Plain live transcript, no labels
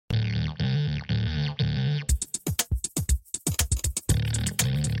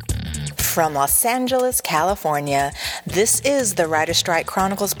From Los Angeles, California, this is the Writer Strike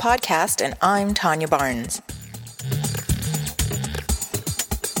Chronicles podcast, and I'm Tanya Barnes.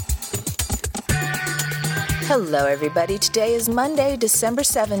 Hello, everybody. Today is Monday, December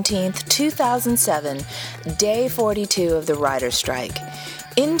 17th, 2007, day 42 of the Writer Strike.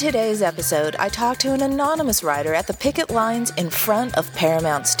 In today's episode, I talked to an anonymous writer at the picket lines in front of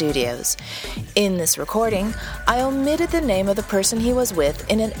Paramount Studios. In this recording, I omitted the name of the person he was with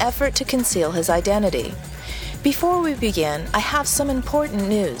in an effort to conceal his identity. Before we begin, I have some important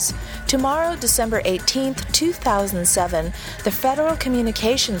news. Tomorrow, December 18th, 2007, the Federal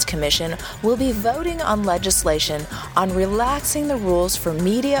Communications Commission will be voting on legislation on relaxing the rules for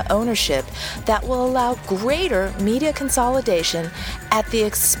media ownership that will allow greater media consolidation at the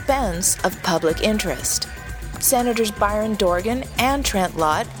expense of public interest. Senators Byron Dorgan and Trent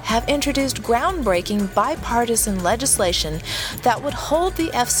Lott have introduced groundbreaking bipartisan legislation that would hold the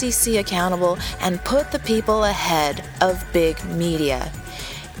FCC accountable and put the people ahead of big media.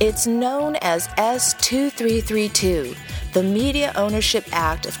 It's known as S2332, the Media Ownership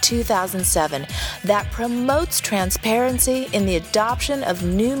Act of 2007, that promotes transparency in the adoption of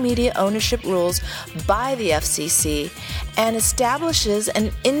new media ownership rules by the FCC and establishes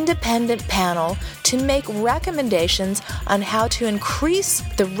an independent panel to make recommendations on how to increase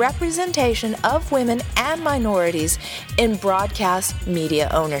the representation of women and minorities in broadcast media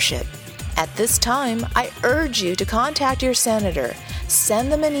ownership. At this time, I urge you to contact your senator,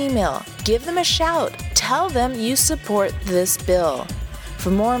 send them an email, give them a shout, tell them you support this bill. For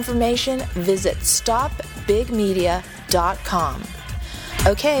more information, visit stopbigmedia.com.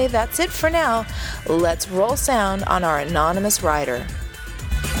 Okay, that's it for now. Let's roll sound on our anonymous writer.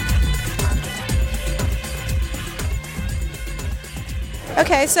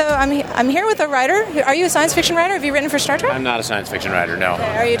 Okay, so I'm here with a writer. Are you a science fiction writer? Have you written for Star Trek? I'm not a science fiction writer, no.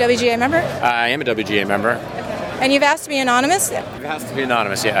 Okay. Are you a WGA member? I am a WGA member. Okay. And you've asked to be anonymous? It has to be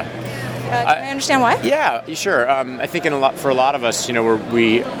anonymous, yeah. Can I understand why? Yeah, sure. I think for a lot of us, we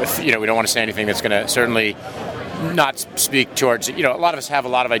don't want to say anything that's going to certainly not speak towards, a lot of us have a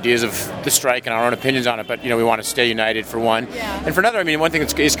lot of ideas of the strike and our own opinions on it, but, we want to stay united for one. Yeah. And for another, one thing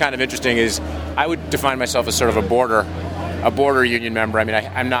that is kind of interesting is I would define myself as sort of a border union member.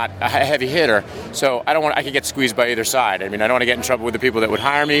 I'm not a heavy hitter, so I could get squeezed by either side. I don't want to get in trouble with the people that would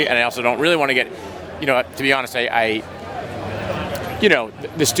hire me, and I also don't really want to get, to be honest, the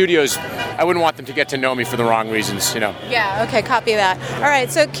studios, I wouldn't want them to get to know me for the wrong reasons, Yeah, okay, copy that. All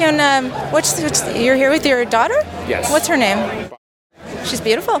right, so you're here with your daughter? Yes. What's her name? She's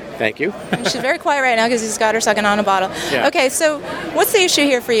beautiful. Thank you. She's very quiet right now because he's got her sucking on a bottle. Yeah. Okay, so what's the issue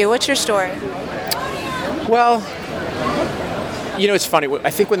here for you? What's your story? Well, it's funny. I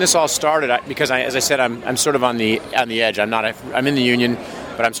think when this all started, because as I said, I'm sort of on the edge. I'm in the union,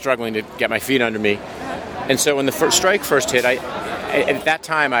 but I'm struggling to get my feet under me. And so when the strike first hit, at that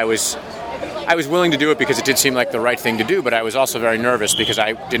time I was willing to do it because it did seem like the right thing to do, but I was also very nervous because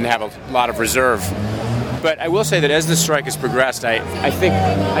I didn't have a lot of reserve. But I will say that as the strike has progressed, I think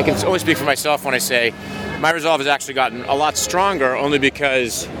I can only speak for myself when I say my resolve has actually gotten a lot stronger, only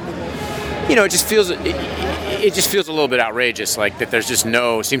because it just feels a little bit outrageous, like that there's just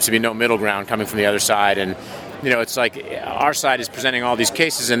seems to be no middle ground coming from the other side, and it's like our side is presenting all these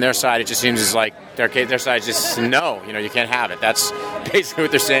cases, and their side, it just seems is like their side just no, you can't have it. That's basically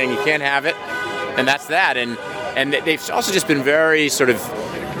what they're saying. You can't have it, and that's that. And they've also just been very sort of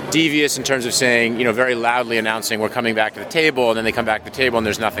devious in terms of saying, very loudly announcing we're coming back to the table, and then they come back to the table and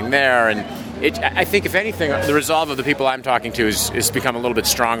there's nothing there. And I think, if anything, the resolve of the people I'm talking to is become a little bit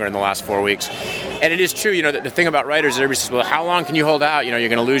stronger in the last 4 weeks. And it is true, the thing about writers is everybody says, well, how long can you hold out? You're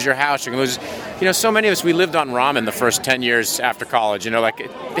going to lose your house. You're going to lose. So many of us, we lived on ramen the first 10 years after college.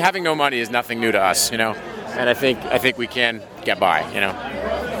 Having no money is nothing new to us. And I think we can get by.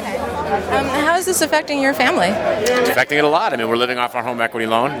 How is this affecting your family? It's affecting it a lot. We're living off our home equity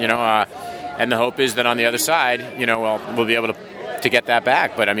loan. And the hope is that on the other side, we'll be able to get that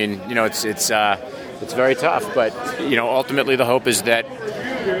back. But it's very tough. But ultimately, the hope is that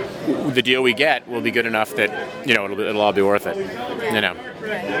the deal we get will be good enough that it'll all be worth it.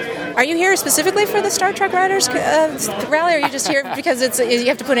 Are you here specifically for the Star Trek Writers rally, or are you just here because you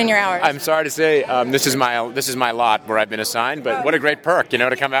have to put in your hours? I'm sorry to say, this is my lot where I've been assigned. But what a great perk,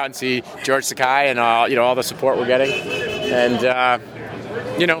 to come out and see George Takei and all the support we're getting, and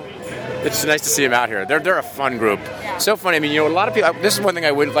it's nice to see them out here. They're a fun group. So funny. A lot of people. This is one thing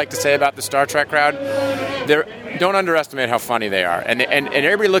I would like to say about the Star Trek crowd. Don't underestimate how funny they are. And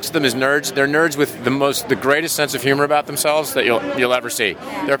everybody looks at them as nerds. They're nerds with the greatest sense of humor about themselves that you'll ever see.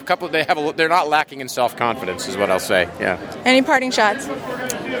 They're not lacking in self-confidence, is what I'll say. Yeah. Any parting shots?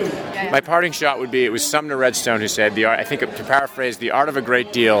 My parting shot would be, it was Sumner Redstone who said, I think to paraphrase, the art of a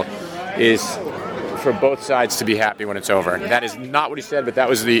great deal is for both sides to be happy when it's over. That is not what he said, but that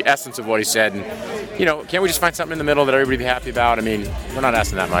was the essence of what he said. And, can't we just find something in the middle that everybody be happy about? I mean, we're not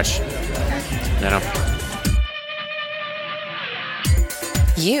asking that much.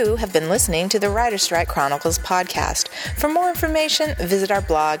 You have been listening to the Writer's Strike Chronicles podcast. For more information, visit our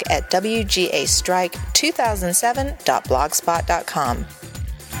blog at wgastrike2007.blogspot.com.